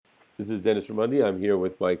This is Dennis Ramundi. I'm here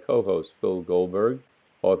with my co-host, Phil Goldberg,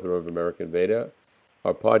 author of American Veda.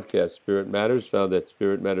 Our podcast, Spirit Matters, found at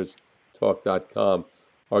spiritmatterstalk.com.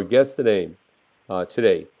 Our guest today,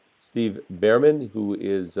 Steve Behrman, who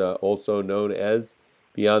is also known as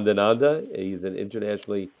Beyond Ananda. He's an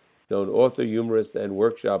internationally known author, humorist, and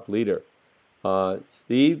workshop leader.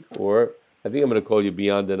 Steve, or I think I'm going to call you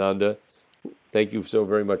Beyond Ananda. Thank you so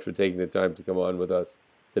very much for taking the time to come on with us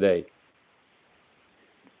today.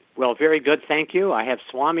 Well, very good, thank you. I have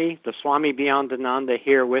the Swami Beyond Ananda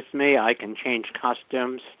here with me. I can change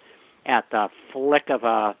costumes at the flick of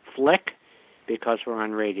a flick because we're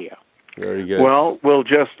on radio. Very good. Well, we'll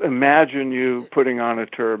just imagine you putting on a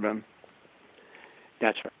turban.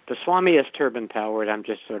 That's right. The Swami is turban-powered. I'm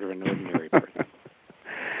just sort of an ordinary person.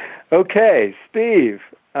 Okay, Steve,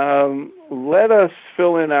 let us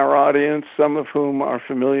fill in our audience, some of whom are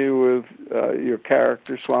familiar with your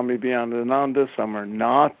character, Swami Beyond Ananda, some are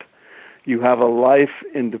not. You have a life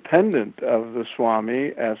independent of the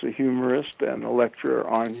Swami as a humorist and a lecturer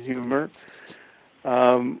on humor.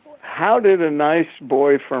 How did a nice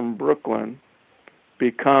boy from Brooklyn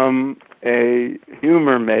become a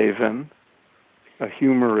humor maven, a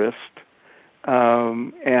humorist,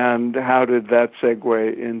 and how did that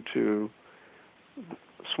segue into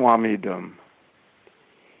Swamidom?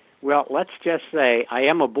 Well, let's just say I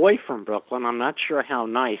am a boy from Brooklyn. I'm not sure how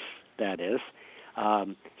nice that is.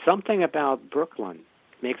 Something about Brooklyn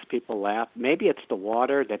makes people laugh. Maybe it's the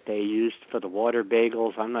water that they used for the water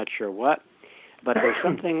bagels. I'm not sure what. But there's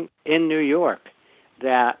something in New York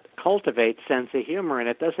that cultivates sense of humor, and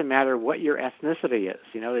it doesn't matter what your ethnicity is.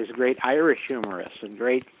 You know, there's great Irish humorists and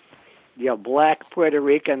great, black, Puerto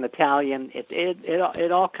Rican, Italian.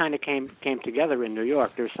 It all kind of came together in New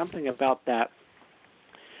York. There's something about that.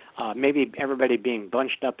 Maybe everybody being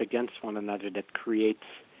bunched up against one another that creates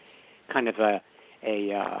kind of a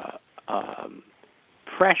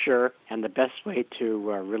pressure, and the best way to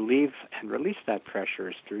relieve and release that pressure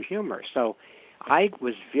is through humor. So I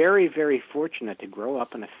was very, very fortunate to grow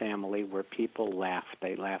up in a family where people laughed.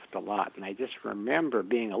 They laughed a lot. And I just remember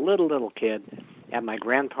being a little kid at my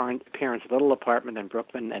grandparents' little apartment in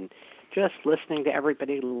Brooklyn and just listening to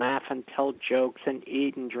everybody laugh and tell jokes and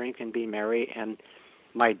eat and drink and be merry. And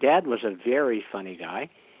my dad was a very funny guy.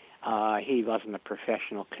 He wasn't a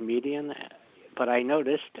professional comedian, but I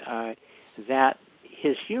noticed that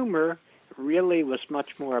his humor really was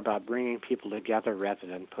much more about bringing people together rather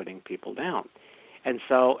than putting people down. And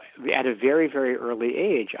so at a very, very early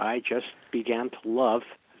age, I just began to love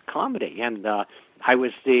comedy. And I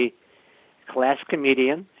was the class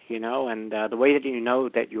comedian, and the way that you know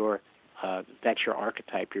that that's your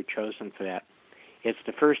archetype, you're chosen for that, it's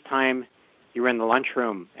the first time you're in the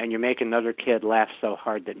lunchroom and you make another kid laugh so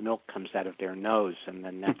hard that milk comes out of their nose, and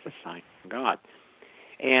then that's a sign from God.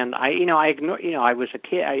 And I was a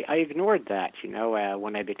kid. I ignored that,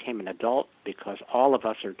 when I became an adult, because all of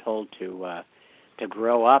us are told to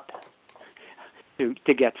grow up,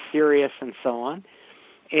 to get serious, and so on.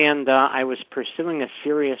 And I was pursuing a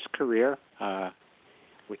serious career,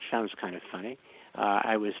 which sounds kind of funny.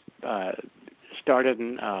 I was started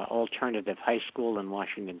an alternative high school in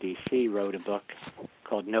Washington, D.C., wrote a book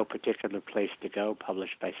called No Particular Place to Go,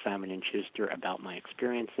 published by Simon & Schuster, about my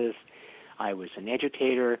experiences. I was an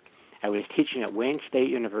educator. I was teaching at Wayne State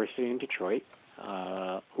University in Detroit,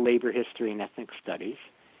 labor history and ethnic studies.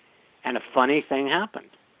 And a funny thing happened,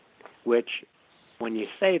 which when you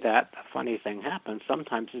say that, a funny thing happens,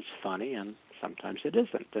 sometimes it's funny and sometimes it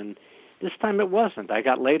isn't. And this time it wasn't. I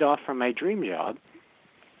got laid off from my dream job,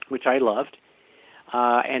 which I loved.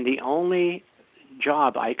 And the only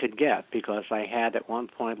job I could get, because I had at one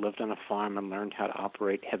point lived on a farm and learned how to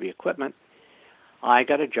operate heavy equipment, I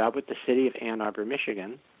got a job with the city of Ann Arbor,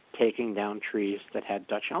 Michigan, taking down trees that had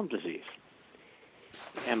Dutch elm disease.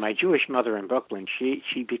 And my Jewish mother in Brooklyn, she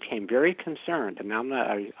became very concerned, and I'm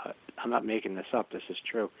not making this up, this is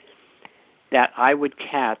true, that I would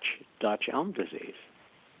catch Dutch elm disease.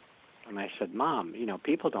 And I said, Mom,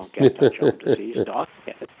 people don't get Dutch elm disease, dogs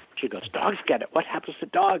get it. She goes, dogs get it. What happens to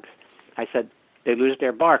dogs? I said, they lose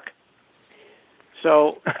their bark.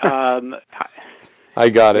 So I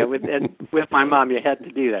got it. With my mom, you had to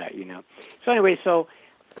do that, So anyway, so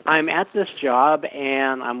I'm at this job,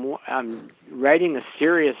 and I'm writing a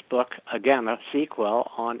serious book, again, a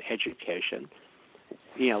sequel on education,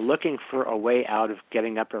 looking for a way out of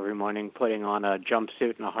getting up every morning, putting on a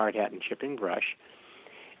jumpsuit and a hard hat and chipping brush.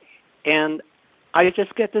 And I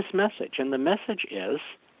just get this message, and the message is,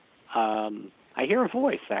 I hear a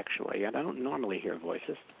voice, actually, and I don't normally hear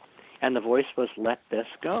voices, and the voice was, let this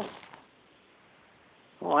go.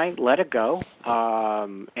 Well, I let it go,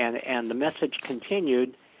 and the message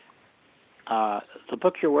continued, the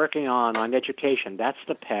book you're working on education, that's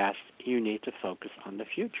the past. You need to focus on the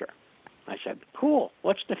future. I said, cool.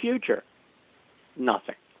 What's the future?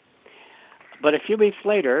 Nothing. But a few weeks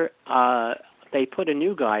later, they put a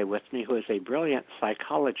new guy with me who is a brilliant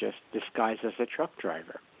psychologist disguised as a truck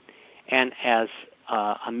driver. And as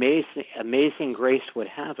Amazing Grace would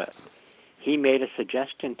have it, he made a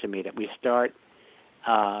suggestion to me that we start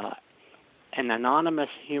an anonymous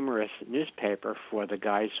humorous newspaper for the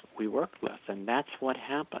guys we worked with, and that's what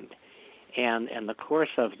happened. And in the course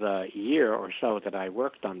of the year or so that I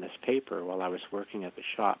worked on this paper while I was working at the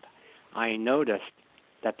shop, I noticed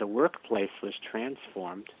that the workplace was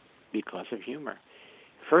transformed because of humor.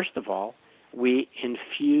 First of all, we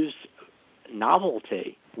infused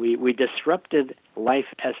novelty. We disrupted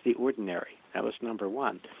life as the ordinary. That was number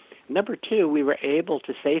one. Number two, we were able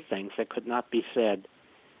to say things that could not be said.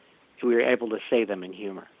 We were able to say them in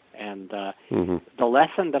humor. And the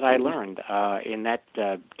lesson that I learned in that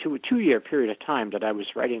two-year period of time that I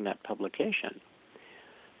was writing that publication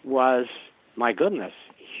was, my goodness,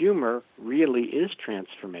 humor really is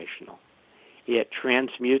transformational. It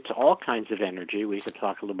transmutes all kinds of energy. We could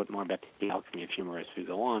talk a little bit more about the alchemy of humor as we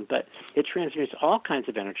go on, but it transmutes all kinds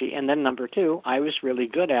of energy. And then number two, I was really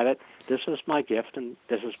good at it. This was my gift, and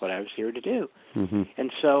this is what I was here to do.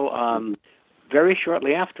 And so very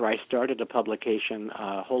shortly after, I started a publication,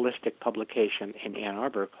 a holistic publication in Ann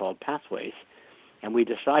Arbor called Pathways, and we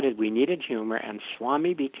decided we needed humor, and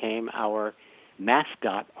Swami became our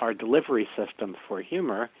mascot, our delivery system for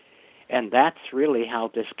humor. And that's really how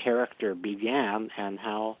this character began and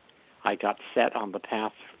how I got set on the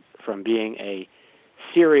path from being a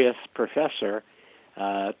serious professor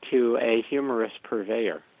to a humorous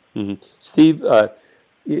purveyor. Steve,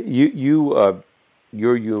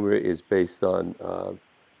 your humor is based on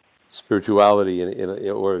spirituality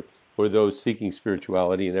or those seeking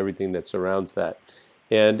spirituality and everything that surrounds that.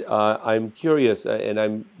 And I'm curious, and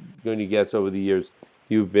I'm going to guess over the years,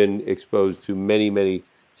 you've been exposed to many, many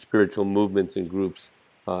spiritual movements and groups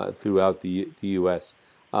throughout the U.S.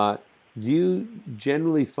 Do you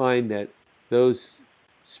generally find that those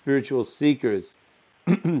spiritual seekers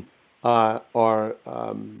are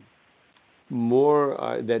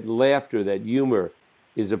more, that laughter, that humor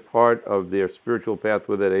is a part of their spiritual path,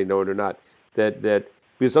 whether they know it or not? That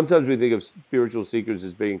because sometimes we think of spiritual seekers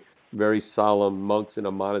as being very solemn monks in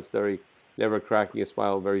a monastery, never cracking a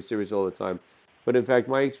smile, very serious all the time. But in fact,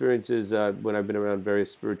 my experience is when I've been around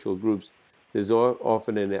various spiritual groups, there's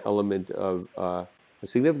often an element of a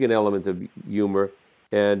significant element of humor,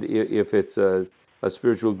 and if it's a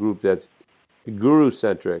spiritual group that's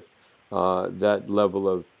guru-centric, that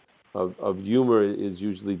level of humor is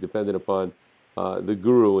usually dependent upon the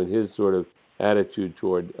guru and his sort of attitude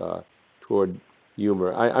toward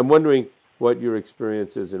humor. I'm wondering what your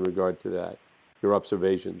experience is in regard to that, your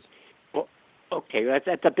observations. Well, okay,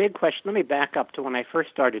 that's a big question. Let me back up to when I first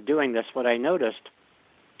started doing this. What I noticed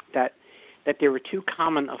that there were two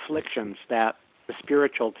common afflictions that the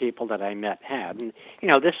spiritual people that I met had. And,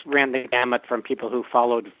 this ran the gamut from people who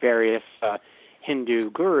followed various Hindu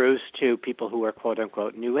gurus to people who were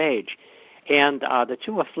quote-unquote New Age. And the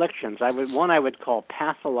two afflictions, I would call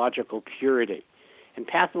pathological purity. And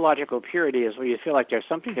pathological purity is where you feel like there's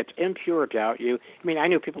something that's impure about you. I mean, I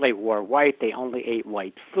knew people, they wore white, they only ate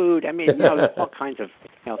white food. I mean, there's all kinds of,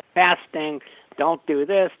 fasting, don't do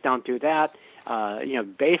this, don't do that.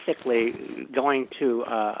 Basically going to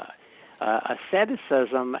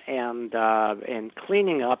asceticism and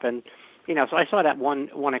cleaning up. And, so I saw that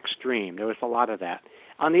one extreme. There was a lot of that.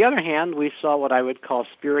 On the other hand, we saw what I would call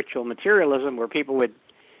spiritual materialism, where people would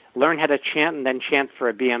learn how to chant and then chant for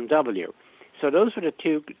a BMW. So those are the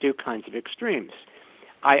two kinds of extremes.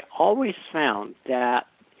 I always found that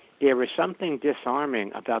there was something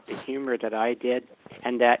disarming about the humor that I did,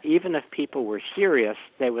 and that even if people were serious,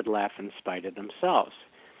 they would laugh in spite of themselves.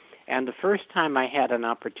 And the first time I had an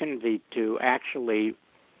opportunity to actually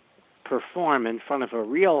perform in front of a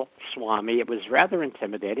real Swami, it was rather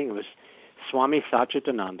intimidating. It was Swami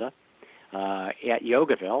Satchidananda at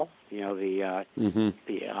Yogaville, the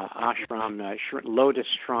ashram, Lotus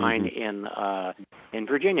Shrine in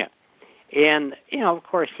Virginia. And, of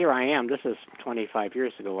course, here I am. This is 25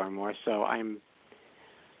 years ago or more, so I'm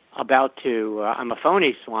a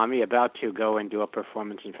phony Swami about to go and do a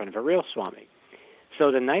performance in front of a real Swami. So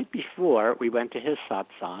the night before, we went to his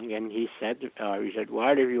satsang, and he said,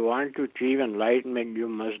 "What if you want to achieve enlightenment, you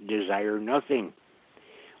must desire nothing."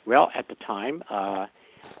 Well, at the time, I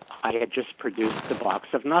had just produced the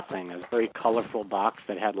Box of Nothing, a very colorful box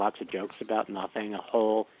that had lots of jokes about nothing, a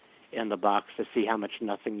hole in the box to see how much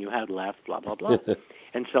nothing you had left, blah, blah, blah.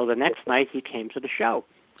 And so the next night he came to the show.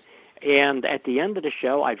 And at the end of the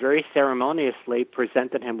show, I very ceremoniously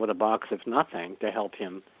presented him with a box of nothing to help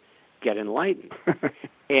him get enlightened.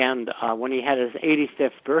 And when he had his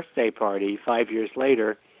 85th birthday party 5 years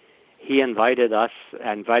later, he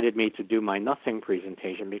invited me to do my nothing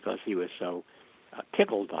presentation because he was so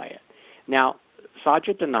tickled by it. Now,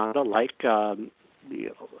 Satchidananda, like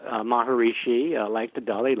the Maharishi, like the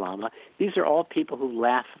Dalai Lama, these are all people who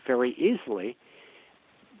laugh very easily,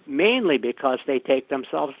 mainly because they take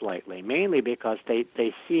themselves lightly, mainly because they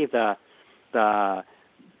see the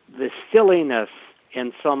silliness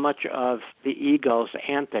in so much of the ego's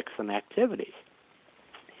antics and activities.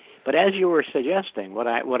 But as you were suggesting, what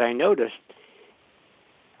I noticed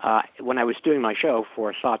when I was doing my show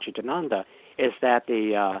for Satchidananda is that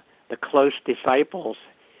the close disciples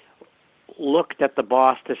looked at the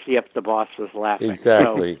boss to see if the boss was laughing.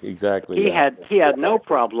 Exactly. He had no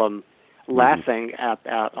problem laughing at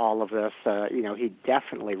all of this. He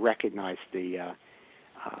definitely recognized the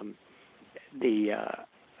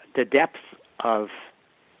depth of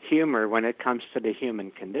humor when it comes to the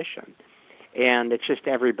human condition. And it's just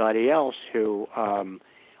everybody else who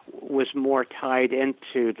was more tied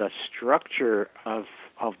into the structure of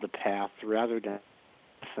the path rather than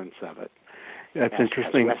the essence of it. That's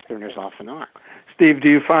interesting. As Westerners often are. Steve, do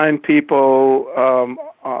you find people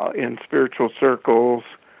in spiritual circles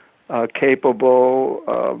capable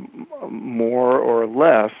more or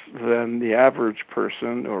less than the average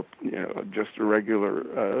person, or just a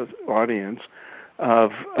regular audience,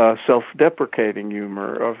 of self-deprecating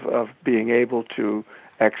humor, of being able to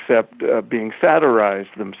accept being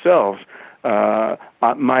satirized themselves?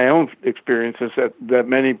 My own experience is that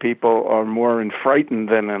many people are more frightened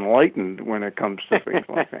than enlightened when it comes to things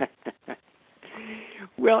like that.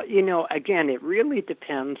 Well, again, it really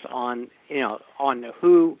depends on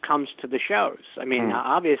who comes to the shows. I mean,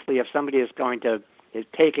 obviously, if somebody is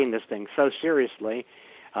taking this thing so seriously,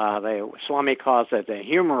 Swami calls it the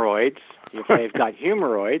humoroids. If they've got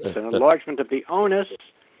humoroids, an enlargement of the onus,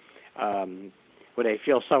 where they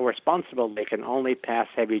feel so responsible they can only pass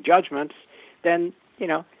heavy judgments, then,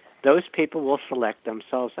 those people will select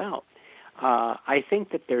themselves out. I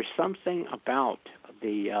think that there's something about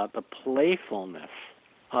the playfulness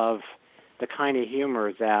of the kind of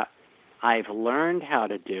humor that I've learned how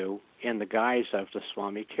to do in the guise of the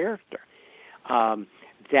Swami character,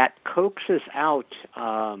 that coaxes out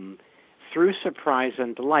through surprise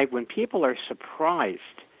and delight. When people are surprised,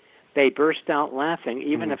 they burst out laughing,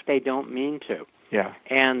 even if they don't mean to. Yeah.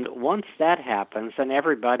 And once that happens, then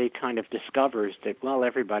everybody kind of discovers that, well,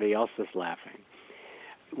 everybody else is laughing.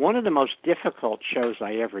 One of the most difficult shows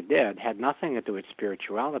I ever did had nothing to do with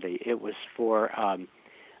spirituality. It was for,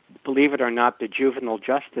 believe it or not, the juvenile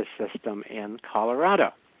justice system in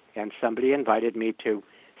Colorado. And somebody invited me to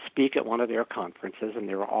speak at one of their conferences, and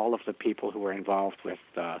there were all of the people who were involved with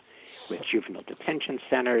juvenile detention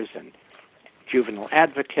centers and juvenile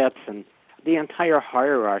advocates and the entire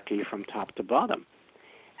hierarchy from top to bottom.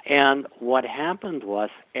 And what happened was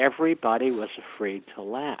everybody was afraid to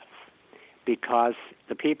laugh because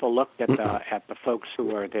the people looked at the folks who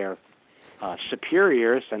were their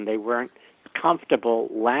superiors, and they weren't comfortable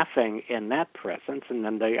laughing in that presence, and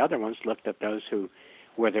then the other ones looked at those who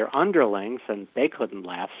were their underlings, and they couldn't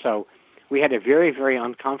laugh. So we had a very, very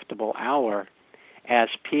uncomfortable hour as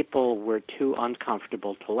people were too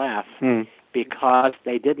uncomfortable to laugh because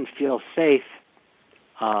they didn't feel safe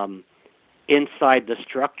inside the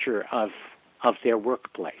structure of their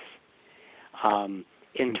workplace.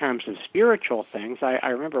 In terms of spiritual things, I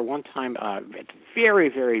remember one time, very,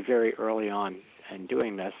 very, very early on in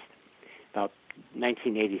doing this, about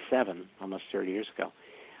 1987, almost 30 years ago,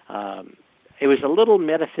 it was a little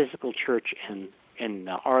metaphysical church in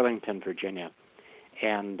Arlington, Virginia.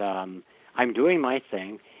 And I'm doing my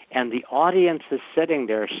thing, and the audience is sitting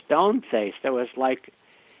there stone-faced. It was like,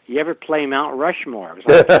 you ever play Mount Rushmore? It was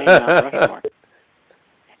like playing Mount Rushmore.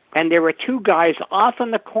 And there were two guys off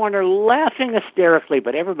in the corner laughing hysterically,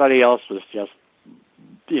 but everybody else was just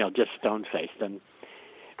stone-faced. And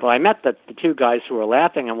well, I met the two guys who were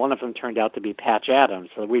laughing, and one of them turned out to be Patch Adams,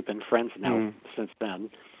 so we've been friends now since then.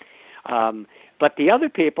 But the other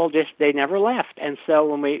people they never left. And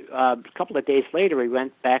so when a couple of days later, we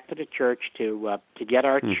went back to the church to get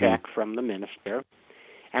our check from the minister,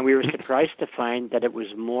 and we were surprised to find that it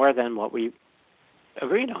was more than what we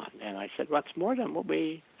agreed on. And I said, what's more than what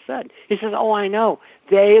we said? He says, oh, I know.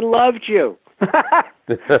 They loved you.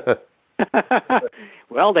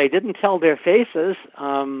 Well, they didn't tell their faces.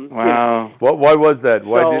 Wow. Why was that?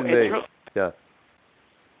 Why didn't they? Yeah.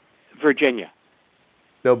 Virginia.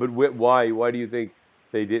 No, but why? Why do you think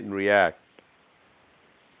they didn't react?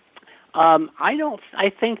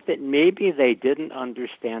 I think that maybe they didn't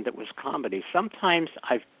understand it was comedy. Sometimes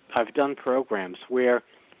I've done programs where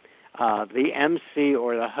the MC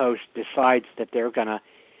or the host decides that they're gonna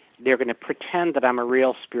pretend that I'm a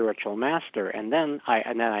real spiritual master, and then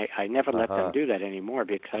I never let them do that anymore,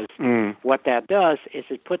 because what that does is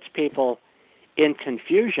it puts people in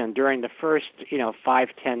confusion during the first 5,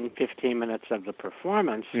 10, 15 minutes of the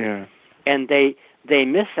performance, and they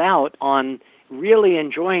miss out on really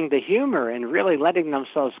enjoying the humor and really letting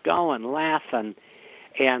themselves go and laugh and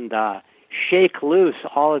shake loose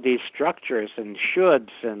all of these structures and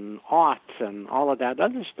shoulds and oughts and all of that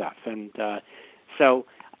other stuff. And so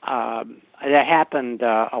that happened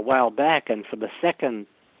a while back, and for the second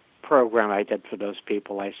program I did for those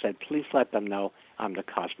people, I said, please let them know I'm the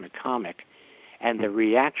Cosmic Comic. And the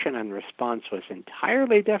reaction and response was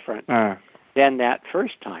entirely different than that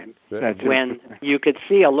first time, when you could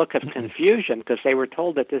see a look of confusion because they were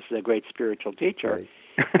told that this is a great spiritual teacher,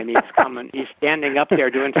 and he's standing up there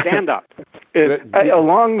doing stand-up.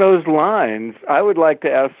 Along those lines, I would like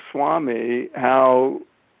to ask Swami how,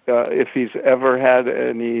 if he's ever had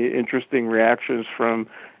any interesting reactions from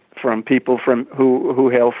people who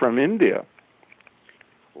hail from India.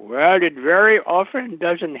 Well, it very often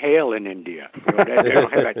doesn't hail in India. They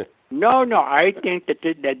don't have it. No, I think that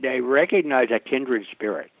they recognize a kindred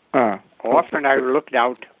spirit. Often I've looked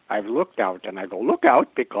out and I go, look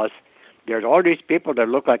out, because there's all these people that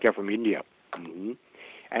look like they're from India. Mm-hmm.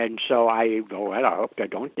 And so I go, well, I hope they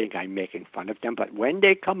don't think I'm making fun of them. But when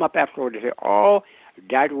they come up afterward, they say, oh,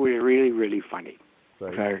 that was really, really funny.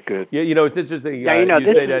 Right. Very good. Yeah, it's interesting. Yeah,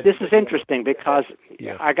 this is interesting because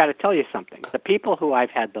I got to tell you something. The people who I've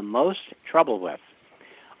had the most trouble with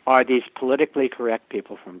are these politically correct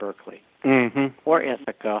people from Berkeley or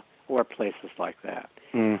Ithaca or places like that,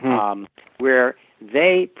 where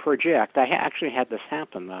they project. I actually had this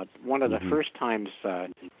happen. One of the first times I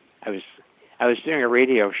was doing a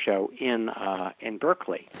radio show in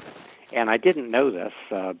Berkeley, and I didn't know this,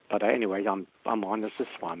 but anyway, I'm on as a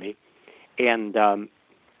Swami. And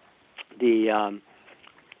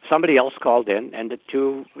somebody else called in, and the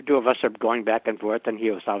two of us are going back and forth, and he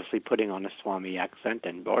was obviously putting on a Swami accent,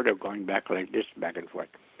 and they're going back like this, back and forth.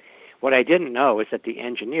 What I didn't know is that the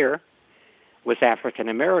engineer was African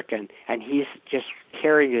American, and he's just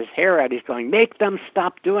tearing his hair out. He's going, make them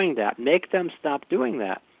stop doing that. Make them stop doing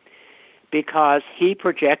that. Because he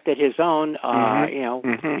projected his own,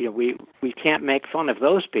 we can't make fun of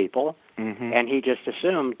those people, and he just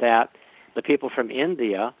assumed that the people from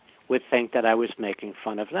India would think that I was making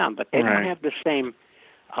fun of them, but they don't have the same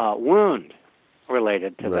wound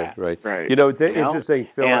related to that. Right. It's interesting,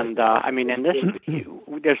 Phil. And in this,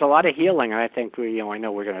 there's a lot of healing, and I think I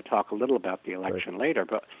know we're going to talk a little about the election later,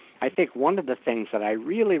 but I think one of the things that I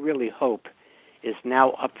really, really hope is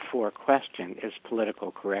now up for question is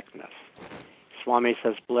political correctness. Swami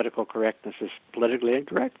says political correctness is politically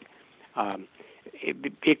incorrect,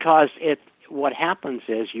 because what happens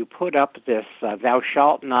is you put up this thou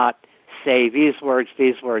shalt not say these words,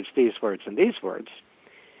 these words, these words, and these words.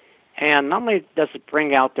 And not only does it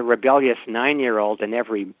bring out the rebellious 9-year-old in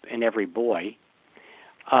every boy,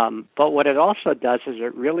 but what it also does is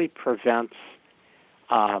it really prevents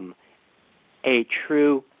a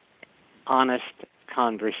true, honest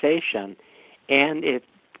conversation, and it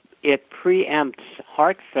preempts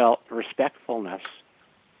heartfelt respectfulness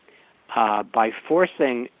by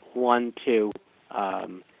forcing one to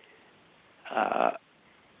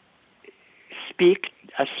speak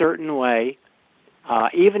a certain way,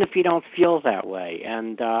 even if you don't feel that way.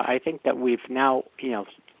 And I think that we've now,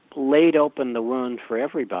 laid open the wound for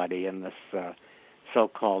everybody in this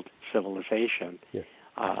so-called civilization. Yeah.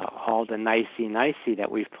 All the nicey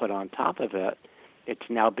that we've put on top of it, it's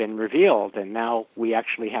now been revealed, and now we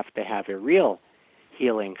actually have to have a real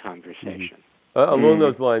healing conversation. Along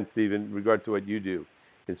those lines, Steve, in regard to what you do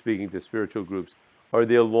in speaking to spiritual groups, are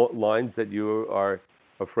there lines that you are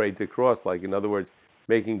afraid to cross? Like, in other words,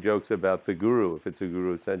 making jokes about the guru, if it's a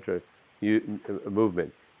guru-centric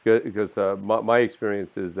movement? Because my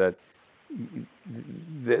experience is that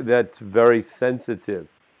that's very sensitive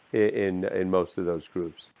in most of those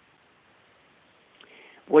groups.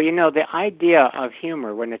 Well, the idea of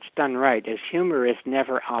humor, when it's done right, is humor is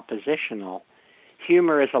never oppositional.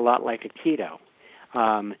 Humor is a lot like Aikido.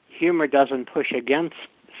 Humor doesn't push against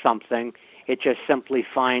something. It just simply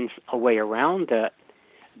finds a way around it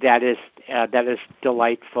that is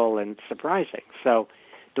delightful and surprising. So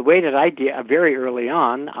the way that I did very early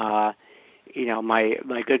on,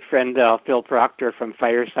 my good friend Phil Proctor from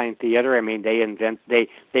Firesign Theater,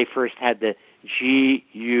 they first had the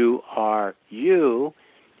GURU,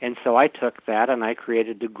 And so I took that and I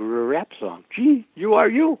created the Guru rap song. Gee, you are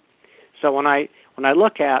you. So when I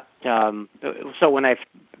look at when I've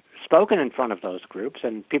spoken in front of those groups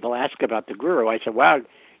and people ask about the Guru, I said, "Well,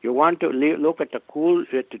 you want to look at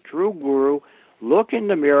the true Guru, look in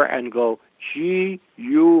the mirror and go, gee,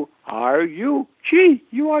 you are you. Gee,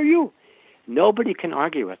 you are you." Nobody can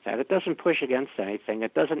argue with that. It doesn't push against anything.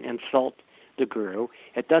 It doesn't insult the Guru.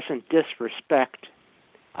 It doesn't disrespect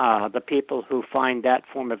the people who find that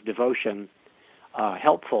form of devotion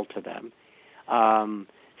helpful to them.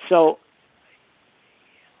 So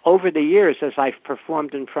over the years, as I've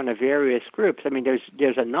performed in front of various groups, I mean,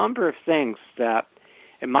 there's a number of things that,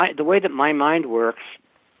 the way that my mind works,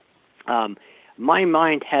 my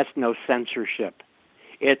mind has no censorship.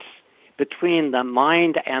 It's between the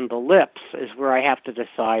mind and the lips is where I have to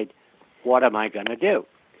decide what am I going to do.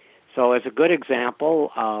 So as a good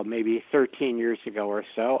example, maybe 13 years ago or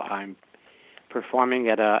so, I'm performing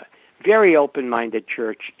at a very open-minded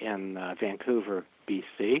church in Vancouver,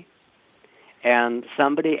 BC. And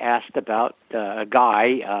somebody asked about a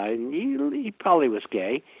guy, he probably was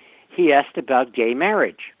gay, he asked about gay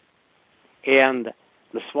marriage. And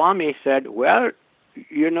the Swami said, "Well,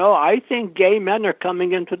 I think gay men are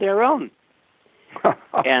coming into their own."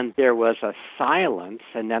 And there was a silence,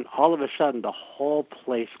 and then all of a sudden the whole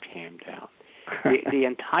place came down. The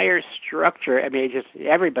entire structure, I mean,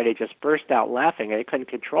 everybody just burst out laughing. They couldn't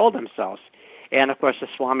control themselves. And, of course, the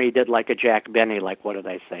Swami did like a Jack Benny, like, what did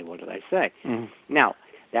I say, what did I say? Mm-hmm. Now,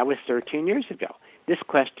 that was 13 years ago. This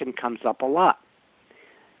question comes up a lot.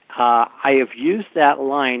 I have used that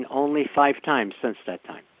line only 5 times since that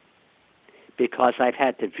time because I've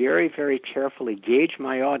had to very, very carefully gauge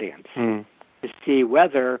my audience to see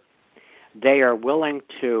whether they are willing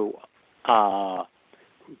to go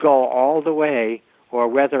all the way or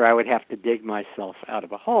whether I would have to dig myself out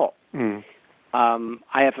of a hole. Mm.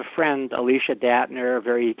 I have a friend, Alicia Datner, a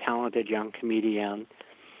very talented young comedian,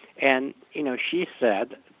 and, she says,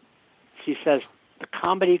 the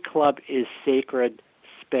comedy club is sacred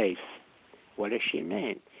space. What does she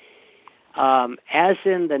mean? As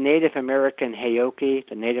in the Native American Heyoki,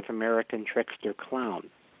 the Native American trickster clown,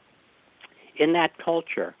 in that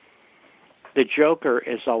culture, the joker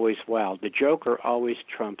is always wild. The joker always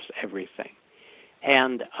trumps everything.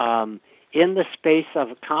 And in the space of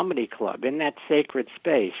a comedy club, in that sacred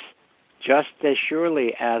space, just as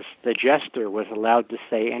surely as the jester was allowed to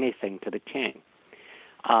say anything to the king,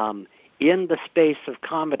 in the space of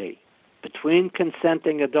comedy, between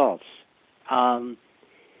consenting adults,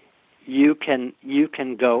 you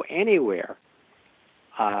can go anywhere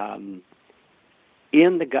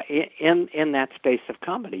in that space of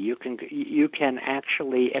comedy. You can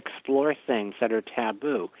actually explore things that are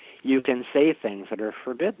taboo. You can say things that are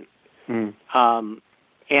forbidden.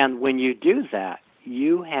 And when you do that,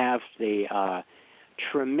 you have the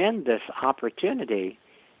tremendous opportunity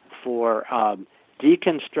for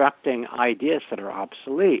deconstructing ideas that are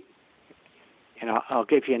obsolete. And I'll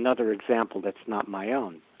give you another example that's not my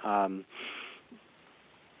own.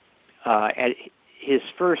 At his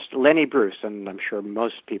first, Lenny Bruce, and I'm sure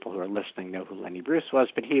most people who are listening know who Lenny Bruce was,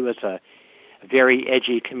 but he was a very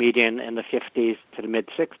edgy comedian in the 50s to the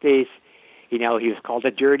mid-60s. He was called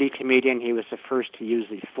a dirty comedian. He was the first to use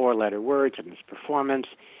these 4-letter words in his performance.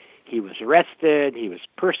 He was arrested. He was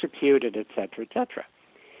persecuted, et cetera, et cetera.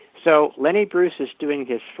 So Lenny Bruce is doing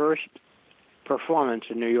his first performance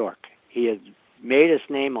in New York. He had made his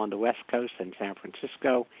name on the West Coast in San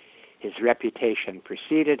Francisco. His reputation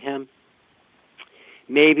preceded him.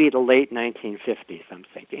 Maybe the late 1950s, I'm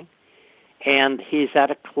thinking. And he's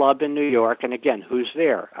at a club in New York. And again, who's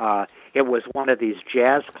there? It was one of these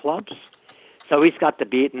jazz clubs. So he's got the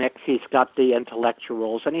beatniks, he's got the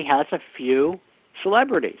intellectuals, and he has a few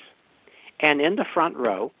celebrities. And in the front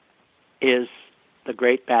row is the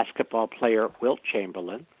great basketball player Wilt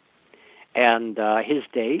Chamberlain and his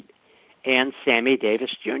date, and Sammy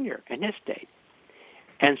Davis Jr. and his date.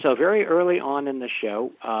 And so very early on in the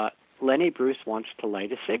show, Lenny Bruce wants to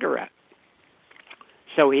light a cigarette.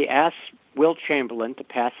 So he asks Wilt Chamberlain to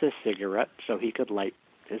pass his cigarette so he could light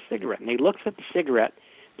his cigarette. And he looks at the cigarette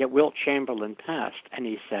that Wilt Chamberlain passed, and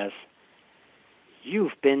he says,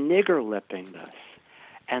 "You've been nigger-lipping this."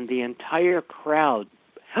 And the entire crowd,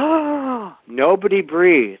 nobody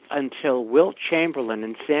breathed until Wilt Chamberlain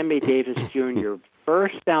and Sammy Davis Jr.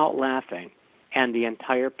 burst out laughing, and the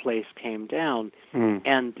entire place came down,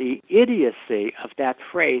 and the idiocy of that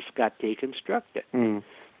phrase got deconstructed.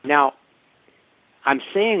 Now, I'm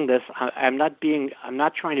saying this, I'm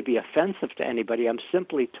not trying to be offensive to anybody. I'm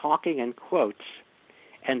simply talking in quotes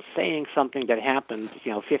and saying something that happened,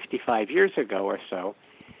 55 years ago or so,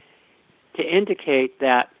 to indicate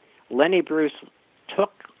that Lenny Bruce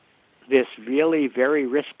took this really very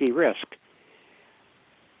risky risk,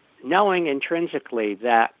 knowing intrinsically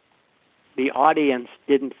that the audience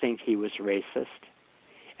didn't think he was racist.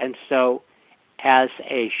 And so, as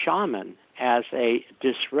a shaman, as a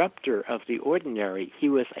disruptor of the ordinary, he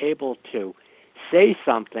was able to say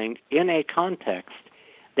something in a context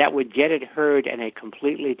that would get it heard in a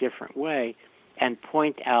completely different way and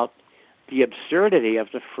point out the absurdity of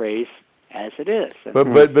the phrase as it is. And,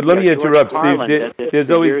 But let me interrupt, Steve. Carlin does this There's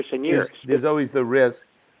for always years and years. there's always the risk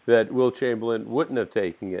that Will Chamberlain wouldn't have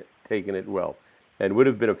taken it well and would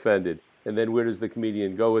have been offended. And then where does the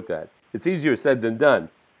comedian go with that? It's easier said than done,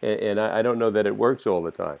 and I don't know that it works all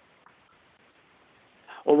the time.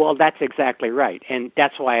 Well, that's exactly right, and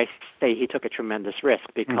that's why I say he took a tremendous risk,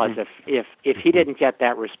 because if he didn't get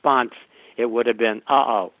that response, it would have been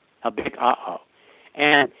a big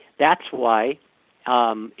and that's why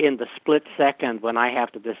in the split second when I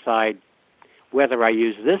have to decide whether I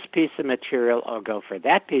use this piece of material or go for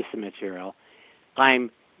that piece of material,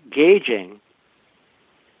 I'm gauging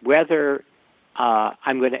whether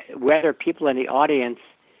whether people in the audience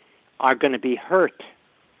are going to be hurt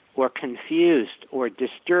or confused or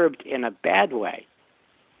disturbed in a bad way.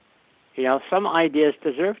 You know, some ideas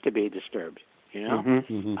deserve to be disturbed, you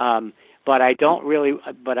know, but I don't really.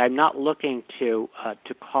 But I'm not looking to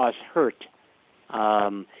cause hurt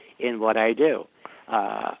in what I do.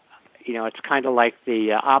 You know, it's kind of like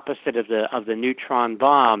the opposite of the neutron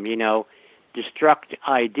bomb. You know, destruct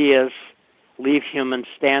ideas, leave humans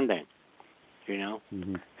standing. You know,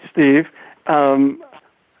 Steve.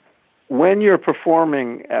 When you're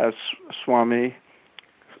performing as Swami,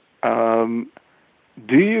 do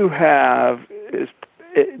you have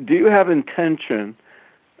intention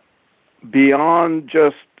beyond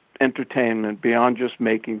just entertainment, beyond just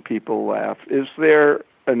making people laugh? Is there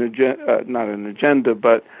an agenda, not an agenda,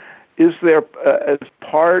 but is there, as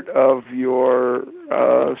part of your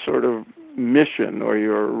sort of mission or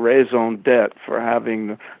your raison d'etre for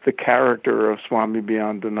having the character of Swami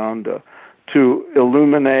Beyondananda, to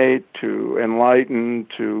illuminate, to enlighten,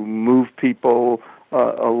 to move people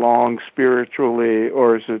along spiritually,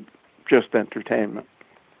 or is it just entertainment?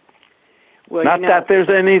 Well, Not that there's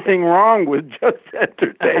anything wrong with just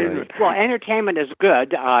entertainment. Well, entertainment is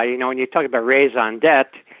good. You know, when you talk about raison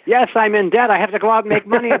d'etre, yes, I'm in debt. I have to go out and make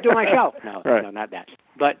money and do my show. No, right. No, not that.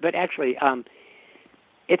 But actually,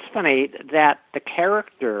 it's funny that the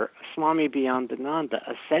character Swami Beyondananda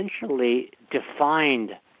essentially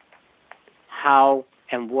defined how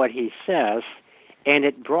and what he says, and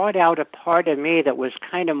it brought out a part of me that was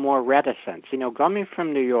kind of more reticent. You know, coming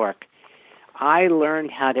from New York, I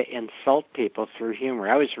learned how to insult people through humor.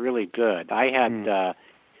 I was really good. I had,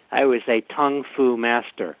 I was a tongue fu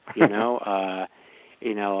master, you know,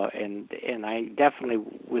 and I definitely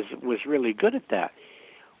was really good at that.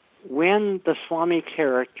 When the Swami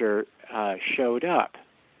character showed up,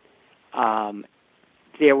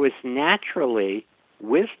 there was naturally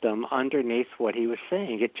wisdom underneath what he was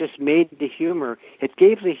saying. It just made the humor, it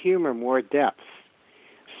gave the humor more depth.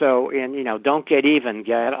 So, you know, don't get even,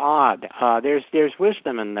 get odd. There's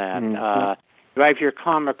wisdom in that. Drive your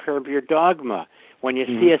karma, curb your dogma. When you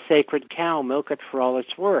see a sacred cow, milk it for all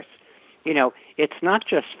it's worth. You know, it's not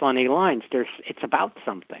just funny lines. It's about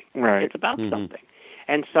something. Right. It's about something.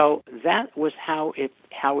 And so that was how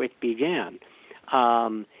it began.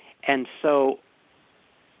 And so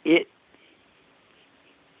in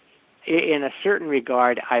a certain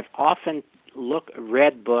regard, I've often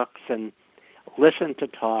read books and listened to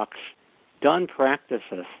talks, done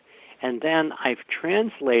practices, and then I've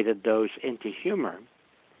translated those into humor,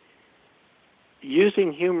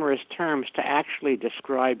 using humorous terms to actually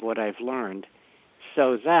describe what I've learned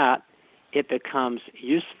so that it becomes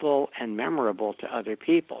useful and memorable to other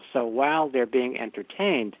people. So while they're being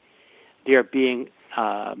entertained, they're being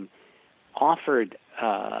offered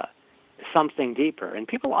something deeper. And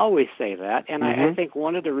people always say that, and I think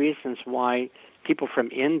one of the reasons why people from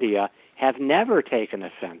India have never taken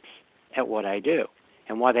offense at what I do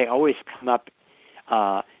and why they always come up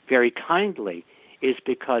very kindly is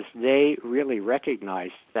because they really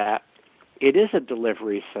recognize that it is a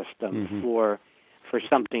delivery system for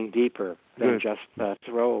something deeper than just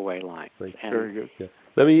throwaway lines. Very good. Yeah.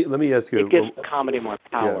 Let me ask you. It gives comedy more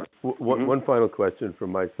power. Yeah. One final question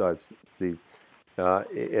from my side, Steve,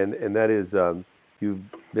 and that is, you've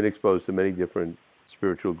been exposed to many different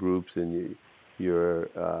spiritual groups in your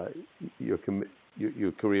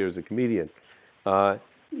career as a comedian.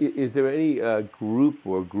 Is there any group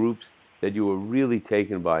or groups that you were really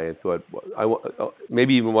taken by and thought,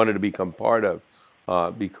 maybe even wanted to become part of,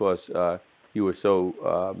 because you were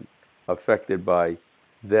so affected by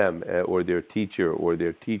them or their teacher or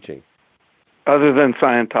their teaching? Other than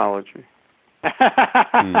Scientology.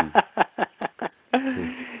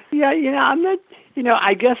 Yeah, I'm not,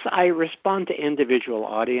 I guess I respond to individual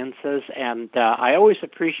audiences, and I always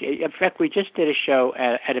appreciate, in fact, we just did a show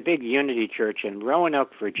at a big Unity church in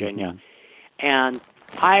Roanoke, Virginia, and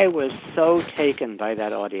I was so taken by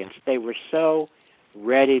that audience. They were so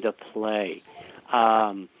ready to play.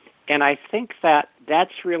 And I think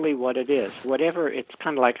that's really what it is. Whatever, it's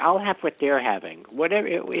kind of like, I'll have what they're having. Whatever,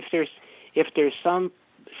 if there's some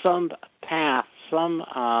path,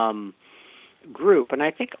 some group, and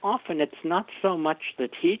I think often it's not so much the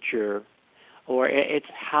teacher, or it's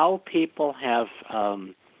how people have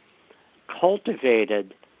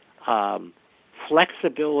cultivated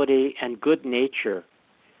flexibility and good nature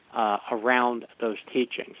around those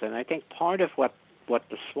teachings. And I think part of what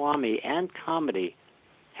the Swami and comedy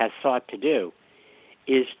has sought to do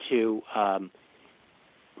is to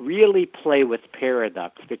really play with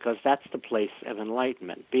paradox, because that's the place of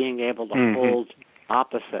enlightenment, being able to hold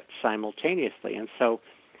opposites simultaneously. And so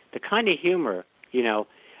the kind of humor,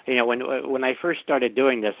 when I first started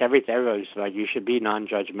doing this, everybody was like, you should be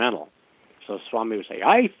non-judgmental. So Swami would say,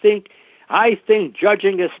 I think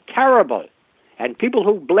judging is terrible, and people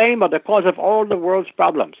who blame are the cause of all the world's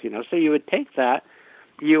problems. So you would take that,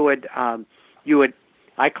 you would,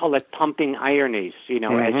 I call it pumping ironies,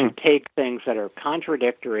 as you take things that are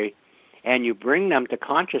contradictory and you bring them to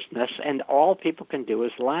consciousness, and all people can do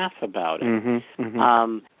is laugh about it.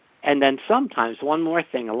 And then sometimes, one more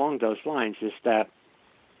thing along those lines is that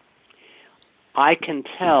I can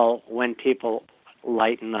tell when people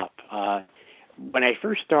lighten up. When I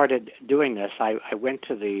first started doing this, I went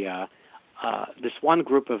to this one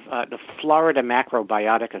group of the Florida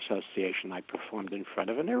Macrobiotic Association I performed in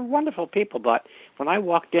front of, and they were wonderful people. But when I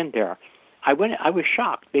walked in there, I was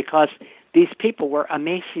shocked, because these people were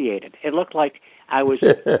emaciated. It looked like I was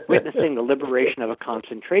witnessing the liberation of a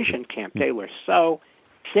concentration camp. They were so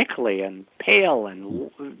sickly and pale and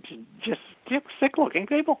just sick-looking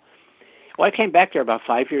people. Well, I came back there about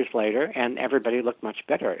 5 years later, and everybody looked much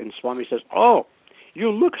better. And Swami says, "Oh, you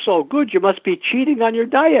look so good, you must be cheating on your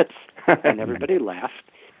diets." And everybody laughed,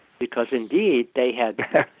 because indeed they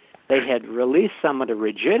had released some of the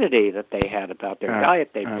rigidity that they had about their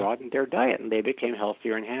diet. They broadened their diet, and they became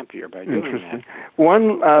healthier and happier by doing that.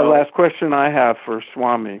 One last question I have for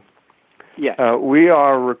Swami. Yes. We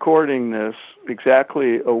are recording this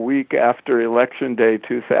exactly a week after Election Day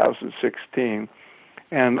 2016,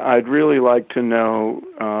 and I'd really like to know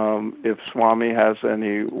if Swami has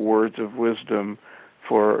any words of wisdom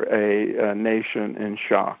for a nation in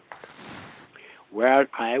shock. Well,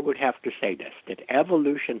 I would have to say this, that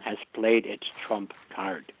evolution has played its trump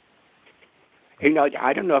card. I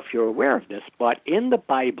don't know if you're aware of this, but in the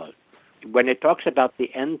Bible, when it talks about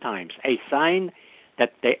the end times, a sign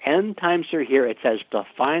that the end times are here, it says the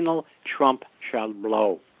final trump shall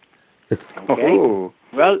blow. Okay? Oh.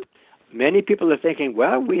 Well, many people are thinking,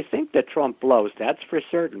 well, we think that Trump blows. That's for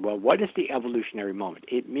certain. Well, what is the evolutionary moment?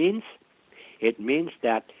 It means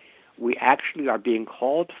that we actually are being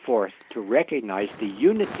called forth to recognize the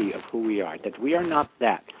unity of who we are, that we are not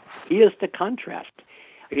that. He is the contrast.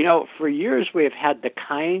 For years we have had the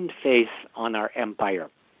kind face on our empire,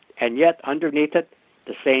 and yet underneath it,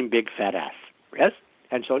 the same big fat ass. Yes?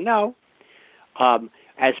 And so now,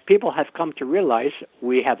 as people have come to realize,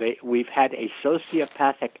 we've had a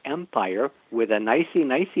sociopathic empire with a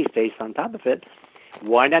nicey face on top of it.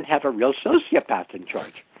 Why not have a real sociopath in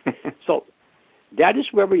charge? So that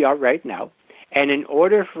is where we are right now. And in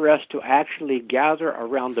order for us to actually gather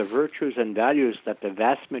around the virtues and values that the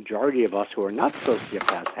vast majority of us who are not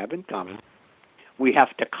sociopaths have in common, we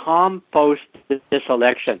have to compost this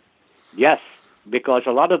election. Yes, because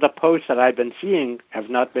a lot of the posts that I've been seeing have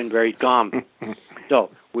not been very calm. So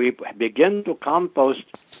we begin to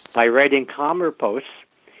compost by writing calmer posts,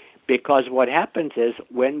 because what happens is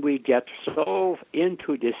when we get so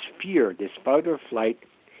into this fear, this fight or flight,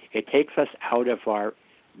 it takes us out of our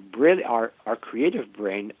creative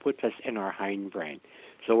brain, puts us in our hindbrain.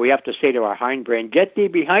 So we have to say to our hindbrain, get thee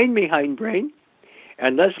behind me, hindbrain,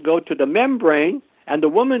 and let's go to the membrane and the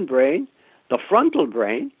woman brain, the frontal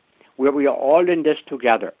brain, where we are all in this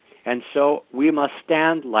together. And so we must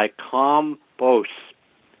stand like calm posts,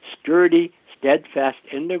 sturdy, steadfast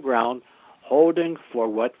in the ground, holding for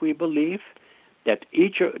what we believe, that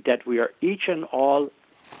we are each and all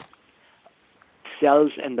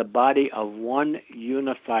cells in the body of one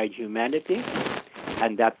unified humanity,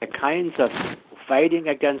 and that the kinds of fighting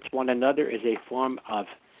against one another is a form of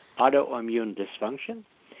autoimmune dysfunction.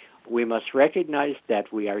 We must recognize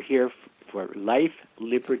that we are here for life,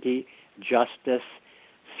 liberty, justice,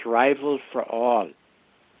 thrival for all.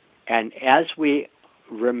 And as we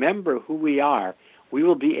remember who we are, we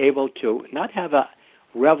will be able to not have a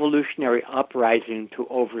revolutionary uprising to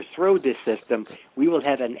overthrow this system. We will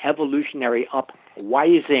have an evolutionary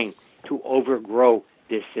upwising to overgrow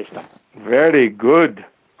this system. Very good.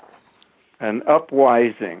 An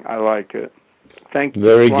upwising. I like it. Thank you.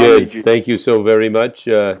 Very good. Swamiji. Thank you so very much.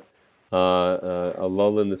 A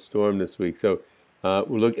lull in the storm this week. So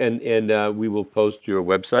we'll look, and we will post your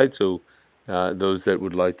website, so those that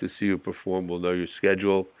would like to see you perform will know your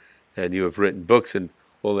schedule, and you have written books, and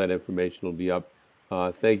all that information will be up.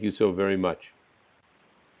 Thank you so very much.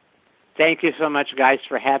 Thank you so much, guys,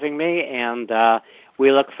 for having me, and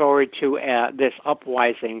we look forward to this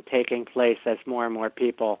uprising taking place as more and more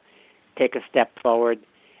people take a step forward.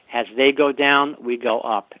 As they go down, we go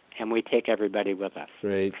up, and we take everybody with us.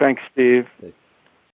 Great. Thanks, Steve.